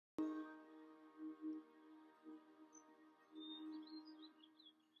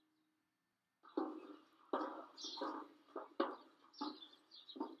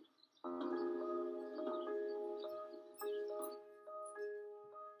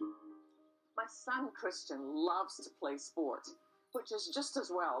son Christian loves to play sport, which is just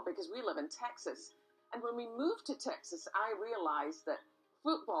as well because we live in Texas. And when we moved to Texas, I realized that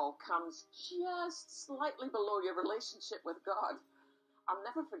football comes just slightly below your relationship with God. I'll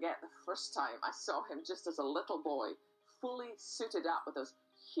never forget the first time I saw him just as a little boy, fully suited up with those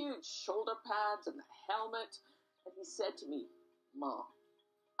huge shoulder pads and the helmet. And he said to me, "Mom,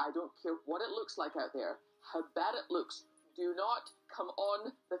 I don't care what it looks like out there, how bad it looks, do not come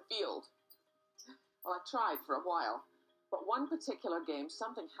on the field." Well, I tried for a while, but one particular game,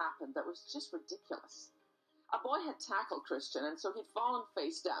 something happened that was just ridiculous. A boy had tackled Christian, and so he'd fallen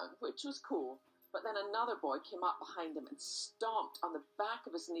face down, which was cool. But then another boy came up behind him and stomped on the back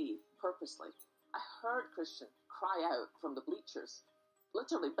of his knee purposely. I heard Christian cry out from the bleachers.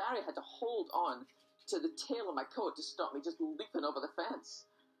 Literally, Barry had to hold on to the tail of my coat to stop me just leaping over the fence.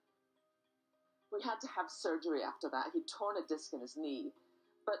 We had to have surgery after that. He'd torn a disc in his knee.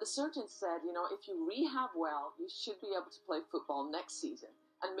 But the surgeon said, if you rehab well, you should be able to play football next season.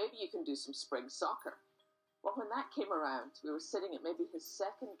 And maybe you can do some spring soccer. Well, when that came around, we were sitting at maybe his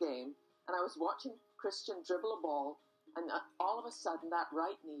second game, and I was watching Christian dribble a ball, and all of a sudden that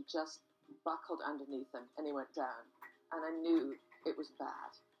right knee just buckled underneath him, and he went down. And I knew it was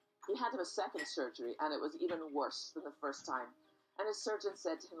bad. He had to have a second surgery, and it was even worse than the first time. And his surgeon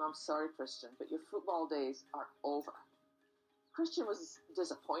said to him, "I'm sorry, Christian, but your football days are over." Christian was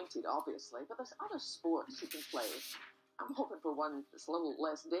disappointed, obviously, but there's other sports he can play. I'm hoping for one that's a little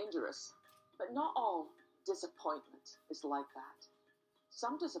less dangerous. But not all disappointment is like that.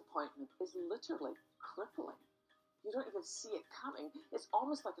 Some disappointment is literally crippling. You don't even see it coming. It's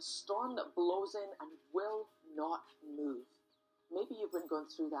almost like a storm that blows in and will not move. Maybe you've been going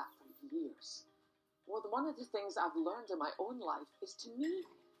through that for years. Well, one of the things I've learned in my own life is, to me,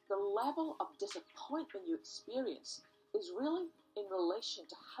 the level of disappointment you experience is really in relation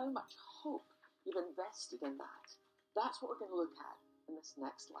to how much hope you've invested in that. That's what we're going to look at in this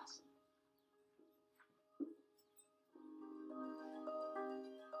next lesson.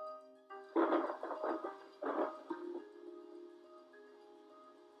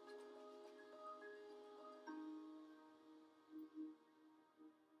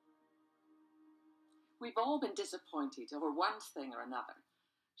 We've all been disappointed over one thing or another.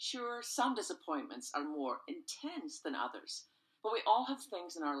 Sure, some disappointments are more intense than others, but we all have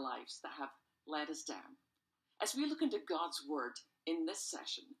things in our lives that have let us down. As we look into God's Word in this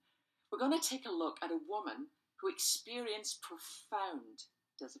session, we're going to take a look at a woman who experienced profound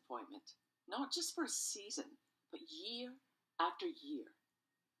disappointment, not just for a season, but year after year.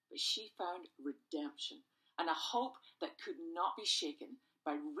 But she found redemption and a hope that could not be shaken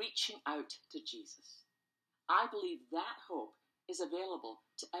by reaching out to Jesus. I believe that hope is available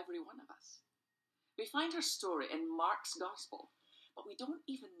to every one of us. We find her story in Mark's Gospel, but we don't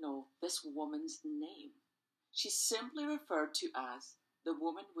even know this woman's name. She's simply referred to as the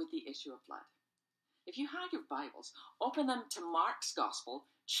woman with the issue of blood. If you have your Bibles, open them to Mark's Gospel,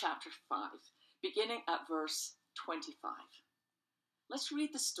 chapter 5, beginning at verse 25. Let's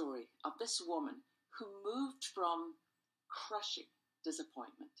read the story of this woman who moved from crushing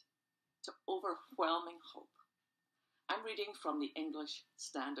disappointment to overwhelming hope. I'm reading from the English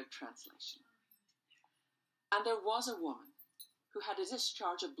Standard Translation. "And there was a woman who had a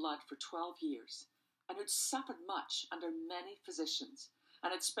discharge of blood for 12 years, and who'd suffered much under many physicians,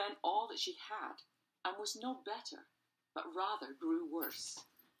 and had spent all that she had, and was no better, but rather grew worse.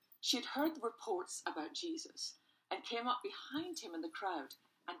 She had heard the reports about Jesus, and came up behind him in the crowd,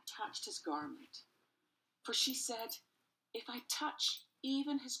 and touched his garment. For she said, 'If I touch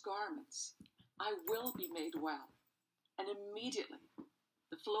even his garments, I will be made well.' And immediately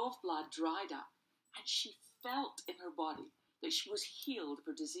the flow of blood dried up, and she felt in her body that she was healed of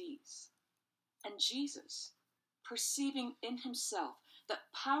her disease. And Jesus, perceiving in himself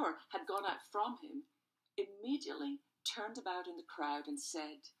that power had gone out from him, immediately turned about in the crowd and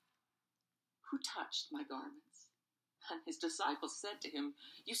said, 'Who touched my garments?' And his disciples said to him,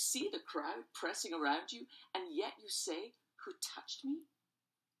 'You see the crowd pressing around you, and yet you say, "Who touched me?"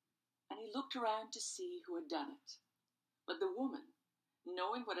 And he looked around to see who had done it. But the woman,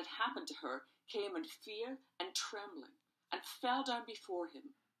 knowing what had happened to her, came in fear and trembling, and fell down before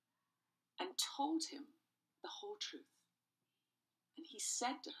him, and told him the whole truth. And he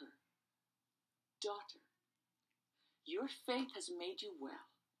said to her, 'Daughter, your faith has made you well.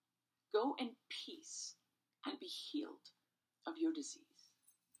 Go in peace and be healed of your disease.'"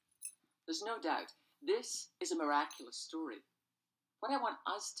 There's no doubt this is a miraculous story. What I want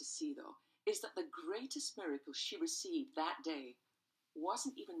us to see, though, is that the greatest miracle she received that day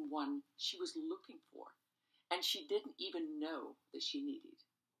wasn't even one she was looking for, and she didn't even know that she needed.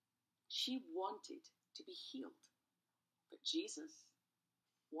 She wanted to be healed, but Jesus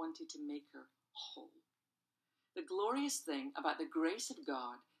wanted to make her whole. The glorious thing about the grace of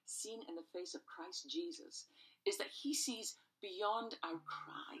God seen in the face of Christ Jesus is that he sees beyond our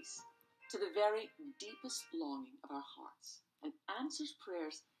cries to the very deepest longing of our hearts and answers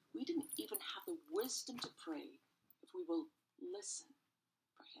prayers we didn't even have the wisdom to pray if we will listen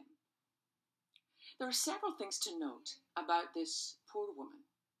for him. There are several things to note about this poor woman.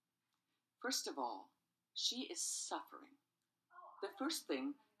 First of all, she is suffering. The first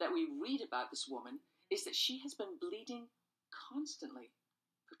thing that we read about this woman is that she has been bleeding constantly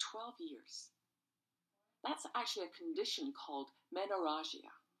for 12 years. That's actually a condition called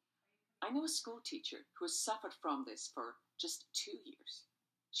menorrhagia. I know a school teacher who has suffered from this for just 2 years.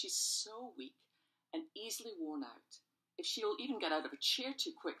 She's so weak and easily worn out. If she'll even get out of a chair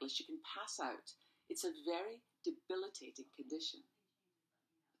too quickly, she can pass out. It's a very debilitating condition.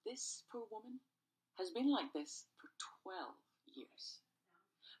 This poor woman has been like this for 12 years.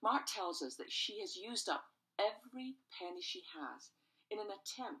 Mark tells us that she has used up every penny she has in an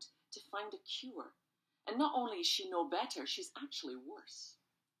attempt to find a cure. And not only is she no better, she's actually worse.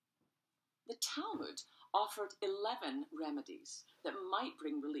 The Talmud offered 11 remedies that might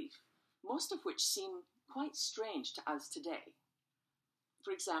bring relief, most of which seem quite strange to us today.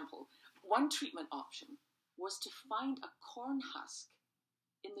 For example, one treatment option was to find a corn husk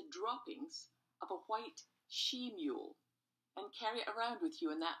in the droppings of a white she-mule and carry it around with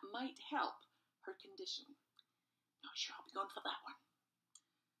you, and that might help her condition. Not sure I'll be going for that one.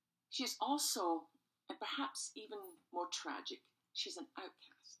 She's also, and perhaps even more tragic, she's an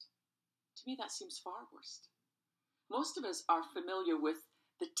outcast. To me, that seems far worse. Most of us are familiar with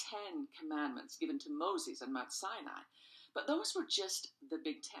the 10 commandments given to Moses on Mount Sinai, but those were just the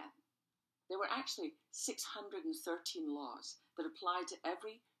Big Ten. There were actually 613 laws that applied to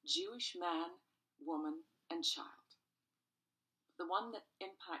every Jewish man, woman, and child. The one that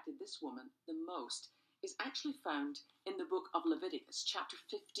impacted this woman the most is actually found in the book of Leviticus, chapter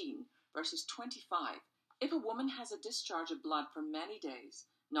 15, verses 25. If a woman has a discharge of blood for many days,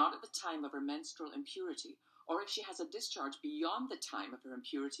 not at the time of her menstrual impurity, or if she has a discharge beyond the time of her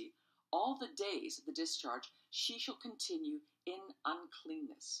impurity, all the days of the discharge she shall continue in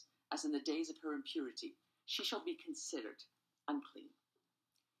uncleanness, as in the days of her impurity. She shall be considered unclean.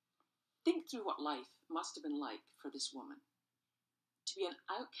 Think through what life must have been like for this woman. To be an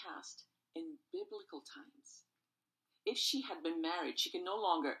outcast in biblical times. If she had been married, she could no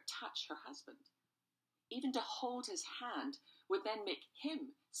longer touch her husband. Even to hold his hand would then make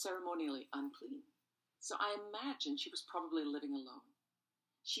him ceremonially unclean. So I imagine she was probably living alone.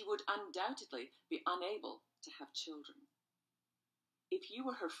 She would undoubtedly be unable to have children. If you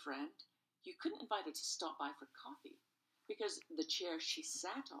were her friend, you couldn't invite her to stop by for coffee because the chair she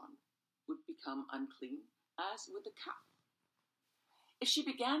sat on would become unclean, as would the cup. If she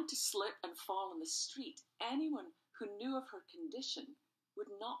began to slip and fall in the street, anyone who knew of her condition would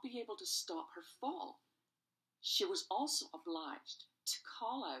not be able to stop her fall. She was also obliged to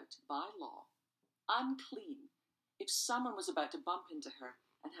call out by law, unclean, if someone was about to bump into her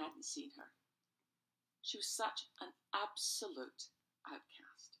and hadn't seen her. She was such an absolute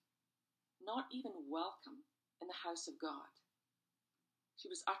outcast, not even welcome in the house of God. She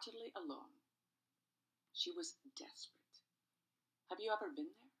was utterly alone. She was desperate. Have you ever been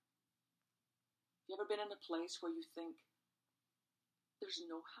there? Have you ever been in a place where you think, there's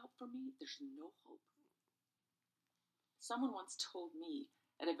no help for me, there's no hope? Someone once told me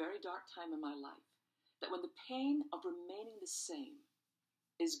at a very dark time in my life that when the pain of remaining the same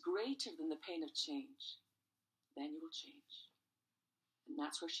is greater than the pain of change, then you will change. And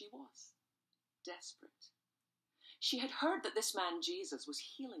that's where she was, desperate. She had heard that this man Jesus was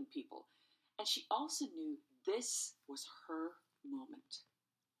healing people, and she also knew this was her moment.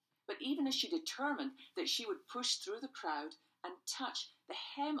 But even as she determined that she would push through the crowd and touch the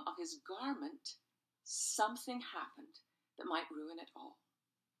hem of his garment, something happened that might ruin it all.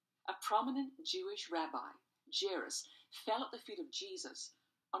 A prominent Jewish rabbi, Jairus, fell at the feet of Jesus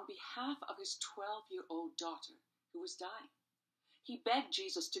on behalf of his 12-year-old daughter who was dying. He begged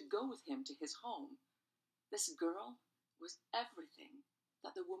Jesus to go with him to his home. This girl was everything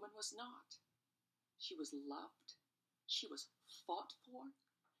that the woman was not. She was loved. She was fought for.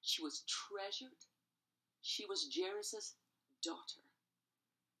 She was treasured. She was Jairus' daughter.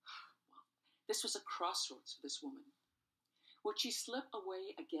 Well, this was a crossroads for this woman. Would she slip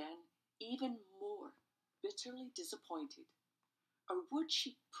away again, even more bitterly disappointed? Or would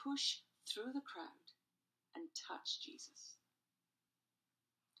she push through the crowd and touch Jesus?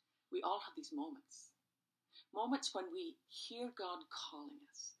 We all have these moments. Moments when we hear God calling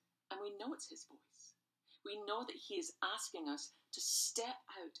us And we know it's his voice. We know that he is asking us to step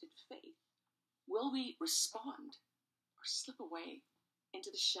out in faith. Will we respond or slip away into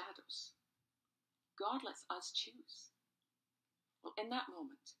the shadows? God lets us choose. Well, in that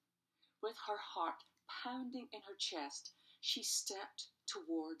moment, with her heart pounding in her chest, she stepped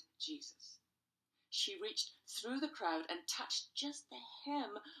toward Jesus. She reached through the crowd and touched just the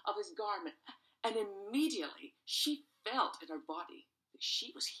hem of his garment, and immediately she felt in her body that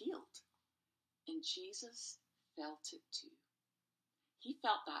she was healed. And Jesus felt it too. He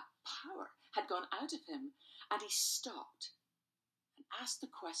felt that power had gone out of him, and he stopped and asked the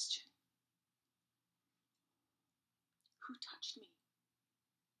question, "Who touched me?"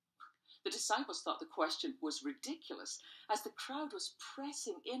 The disciples thought the question was ridiculous, as the crowd was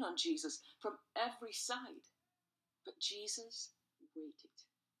pressing in on Jesus from every side. But Jesus waited.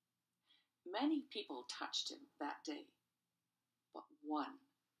 Many people touched him that day, but one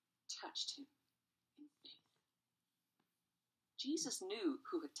touched him in faith. Jesus knew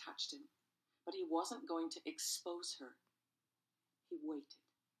who had touched him, but he wasn't going to expose her. He waited.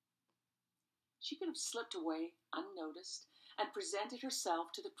 She could have slipped away unnoticed and presented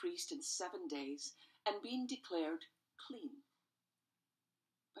herself to the priest in 7 days and been declared clean.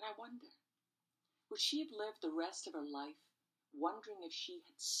 But I wonder, would she have lived the rest of her life wondering if she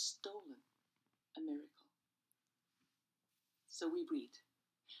had stolen a miracle? So we read,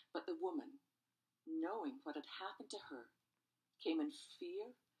 "But the woman, knowing what had happened to her, came in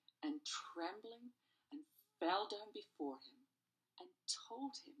fear and trembling and fell down before him and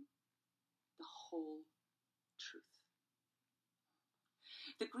told him the whole truth."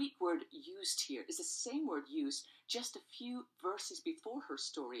 The Greek word used here is the same word used just a few verses before her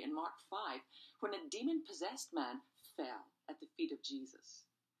story in Mark 5, when a demon-possessed man fell at the feet of Jesus.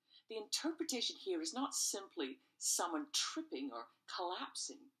 The interpretation here is not simply someone tripping or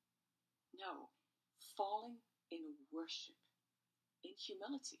collapsing. No, falling in worship, in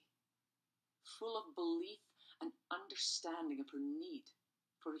humility, full of belief and understanding of her need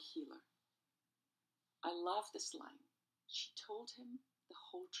for a healer. I love this line. She told him the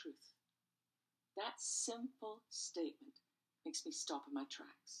whole truth. That simple statement makes me stop in my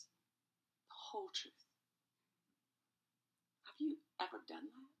tracks. The whole truth. Have you ever done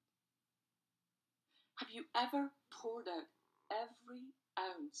that? Have you ever poured out every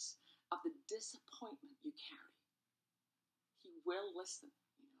ounce of the disappointment you carry? He will listen,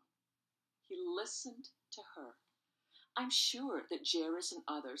 He listened to her. I'm sure that Jairus and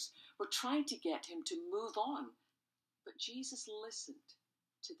others were trying to get him to move on, but Jesus listened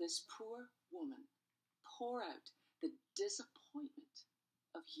to this poor woman pour out the disappointment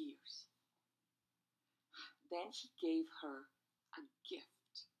of years. Then he gave her a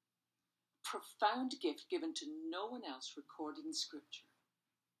gift, a profound gift given to no one else recorded in Scripture.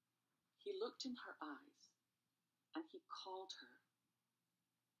 He looked in her eyes and he called her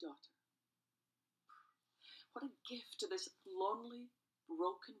daughter. What a gift to this lonely,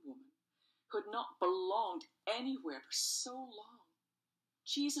 broken woman who had not belonged anywhere for so long.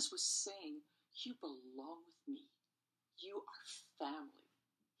 Jesus was saying, "You belong with me. You are family."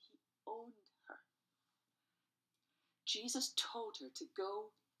 He owned her. Jesus told her to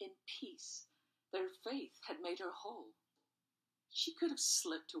go in peace. Their faith had made her whole. She could have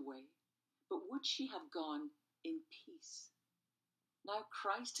slipped away, but would she have gone in peace? Now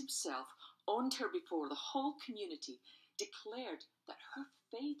Christ himself owned her before the whole community, declared that her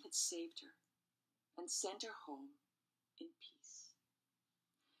faith had saved her, and sent her home in peace.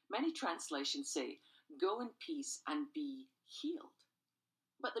 Many translations say, "Go in peace and be healed."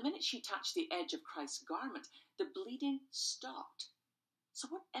 But the minute she touched the edge of Christ's garment, the bleeding stopped. So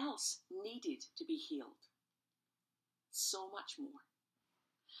what else needed to be healed? So much more.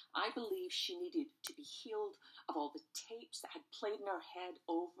 I believe she needed to be healed of all the tapes that had played in her head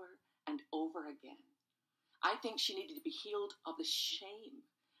over and over again. I think she needed to be healed of the shame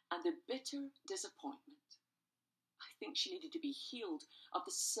and the bitter disappointment. I think she needed to be healed of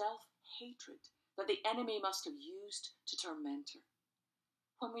the self-hatred that the enemy must have used to torment her.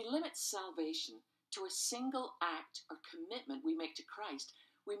 When we limit salvation to a single act or commitment we make to Christ,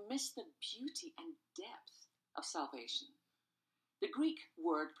 we miss the beauty and depth of salvation. The Greek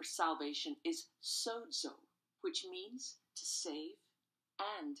word for salvation is sozo, which means to save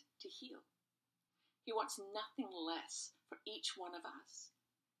and to heal. He wants nothing less for each one of us.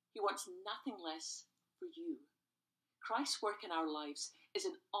 He wants nothing less for you. Christ's work in our lives is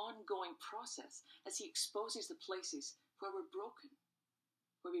an ongoing process as he exposes the places where we're broken,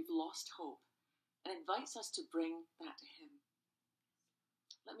 where we've lost hope, and invites us to bring that to him.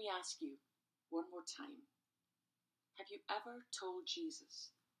 Let me ask you one more time. Have you ever told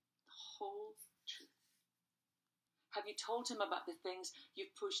Jesus whole truth? Have you told him about the things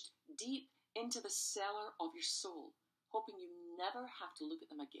you've pushed deep into the cellar of your soul, hoping you never have to look at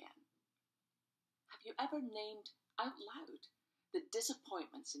them again? Have you ever named out loud the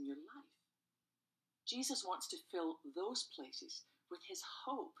disappointments in your life? Jesus wants to fill those places with his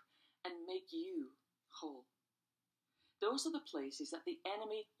hope and make you whole. Those are the places that the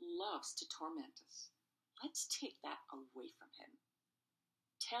enemy loves to torment us. Let's take that away from him.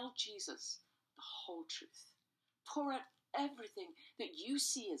 Tell Jesus the whole truth. Pour out everything that you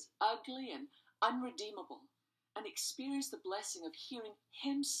see as ugly and unredeemable, and experience the blessing of hearing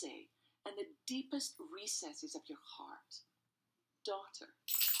him say in the deepest recesses of your heart, "Daughter,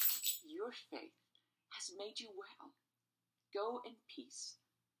 your faith has made you well. Go in peace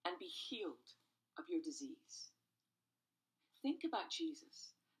and be healed of your disease." Think about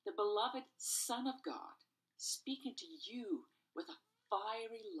Jesus, the beloved Son of God, speaking to you with a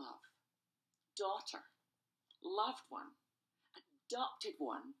fiery love. Daughter, loved one, adopted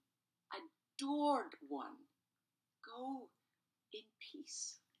one, adored one, go in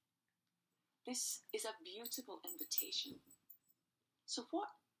peace. This is a beautiful invitation. So what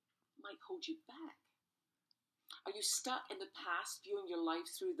might hold you back? Are you stuck in the past, viewing your life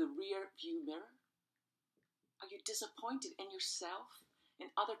through the rear view mirror? Are you disappointed in yourself,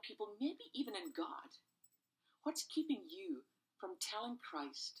 in other people, maybe even in God? What's keeping you from telling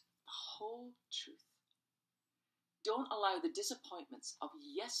Christ the whole truth? Don't allow the disappointments of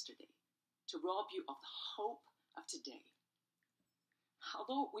yesterday to rob you of the hope of today.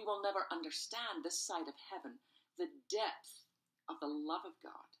 Although we will never understand this side of heaven, the depth of the love of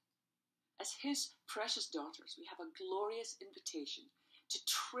God, as his precious daughters, we have a glorious invitation to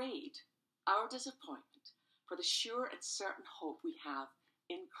trade our disappointment for the sure and certain hope we have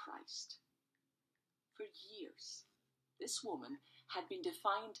in Christ. For years, this woman had been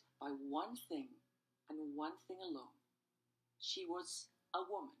defined by one thing and one thing alone. She was a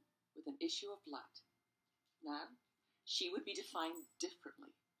woman with an issue of blood. Now, she would be defined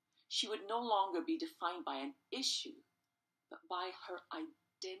differently. She would no longer be defined by an issue, but by her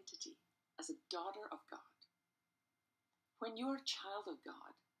identity as a daughter of God. When you're a child of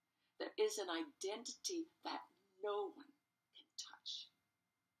God, there is an identity that no one can touch.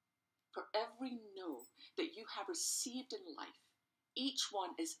 For every no that you have received in life, each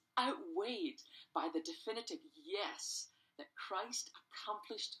one is outweighed by the definitive yes that Christ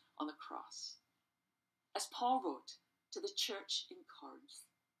accomplished on the cross. As Paul wrote to the church in Corinth,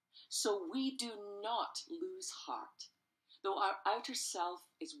 "So we do not lose heart. Though our outer self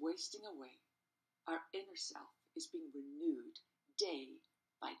is wasting away, our inner self is being renewed day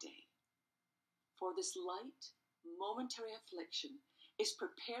by day. For this light, momentary affliction is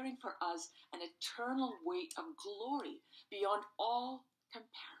preparing for us an eternal weight of glory beyond all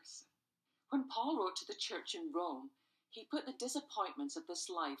comparison." When Paul wrote to the church in Rome, he put the disappointments of this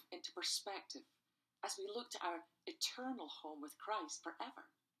life into perspective as we look to our eternal home with Christ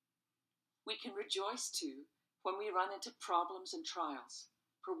forever. We can rejoice too when we run into problems and trials,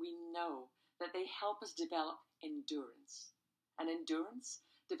 for we know that they help us develop endurance. And endurance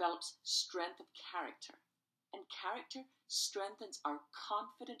develops strength of character. And character strengthens our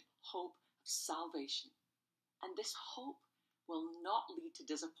confident hope of salvation. And this hope will not lead to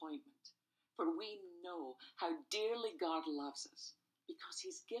disappointment, for we know how dearly God loves us, because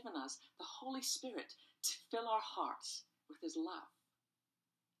he's given us the Holy Spirit to fill our hearts with his love.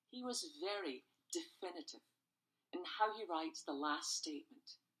 He was very definitive in how he writes the last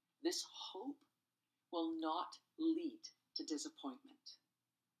statement. This hope will not lead to disappointment.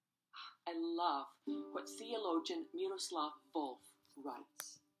 I love what theologian Miroslav Volf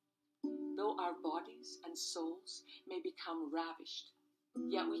writes. Though our bodies and souls may become ravished,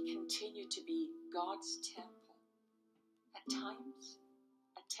 yet we continue to be God's temple. At times,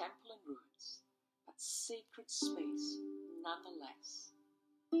 a temple in ruins, but sacred space nonetheless.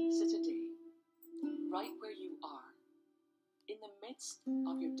 So today, right where you are, in the midst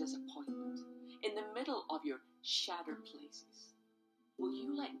of your disappointment, in the middle of your shattered places, will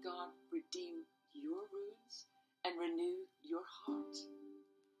you let God redeem your ruins and renew your heart?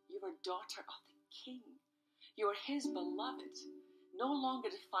 You are a daughter of the King. You are his beloved, no longer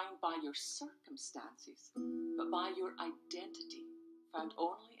defined by your circumstances, but by your identity, found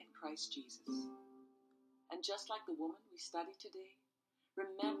only in Christ Jesus. And just like the woman we studied today,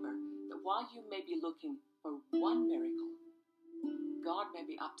 remember that while you may be looking for one miracle, God may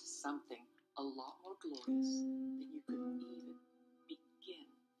be up to something a lot more glorious than you could even begin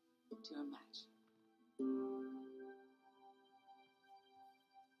to imagine.